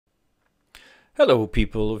Hello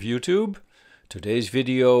people of YouTube. Today's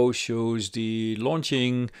video shows the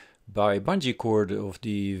launching by bungee cord of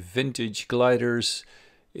the vintage gliders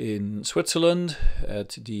in Switzerland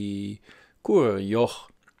at the Joch,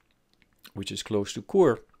 which is close to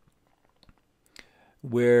Chur,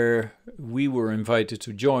 where we were invited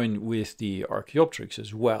to join with the Archaeopteryx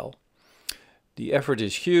as well. The effort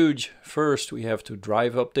is huge. First we have to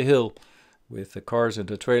drive up the hill with the cars and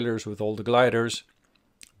the trailers with all the gliders.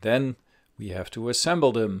 Then we have to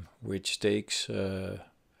assemble them, which takes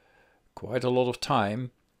quite a lot of time.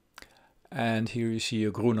 And here you see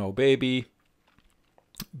a Gruno baby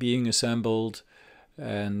being assembled.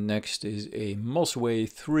 And next is a Mossway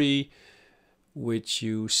 3, which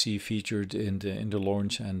you see featured in the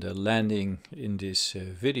launch and the landing in this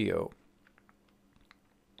video.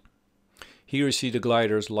 Here you see the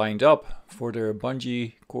gliders lined up for their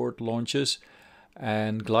bungee cord launches.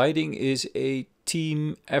 And gliding is a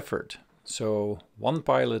team effort. So one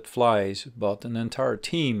pilot flies, but an entire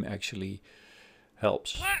team actually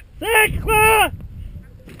helps.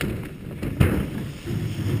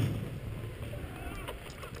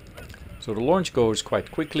 So the launch goes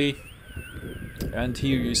quite quickly. And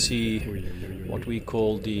here you see what we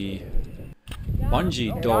call the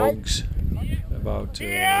bungee dogs. About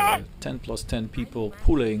 10 plus 10 people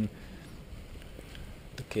pulling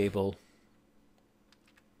the cable.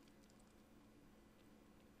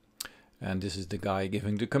 And this is the guy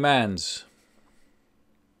giving the commands.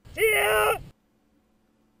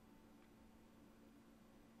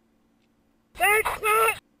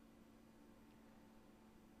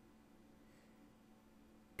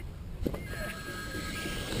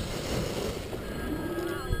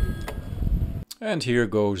 And here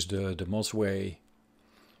goes the Mossway.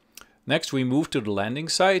 Next we move to the landing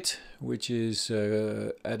site, which is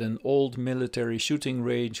at an old military shooting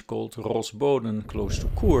range called Rosboden, close to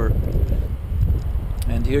Chur.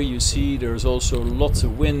 And here you see there's also lots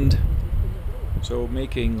of wind, so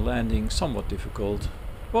making landing somewhat difficult,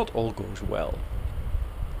 but all goes well.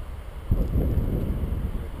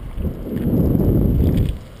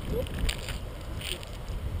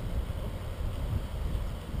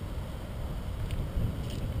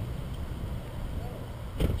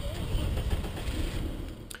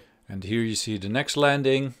 And here you see the next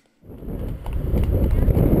landing.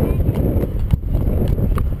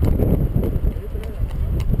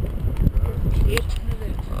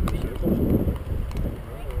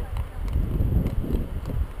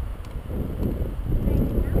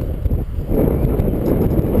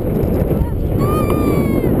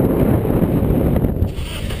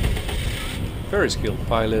 Very skilled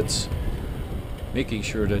pilots, making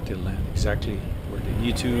sure that they land exactly where they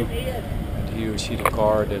need to. And here you see the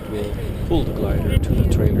car that will pull the glider to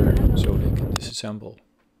the trailer so they can disassemble.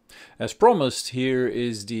 As promised, here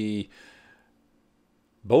is the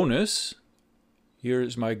bonus. Here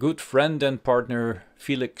is my good friend and partner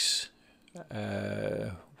Felix,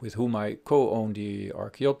 with whom I co-own the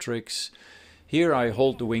Archaeopteryx. Here I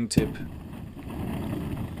hold the wingtip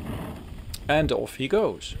and off he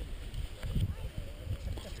goes.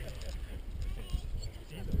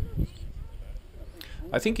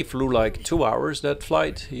 I think he flew like 2 hours that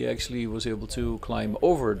flight. He actually was able to climb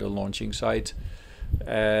over the launching site.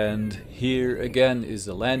 And here again is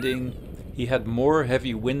the landing. He had more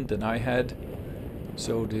heavy wind than I had.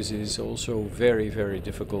 So this is also very, very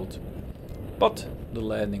difficult. But the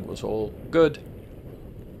landing was all good.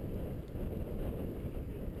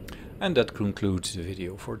 And that concludes the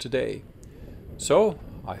video for today. So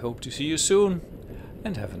I hope to see you soon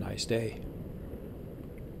and have a nice day.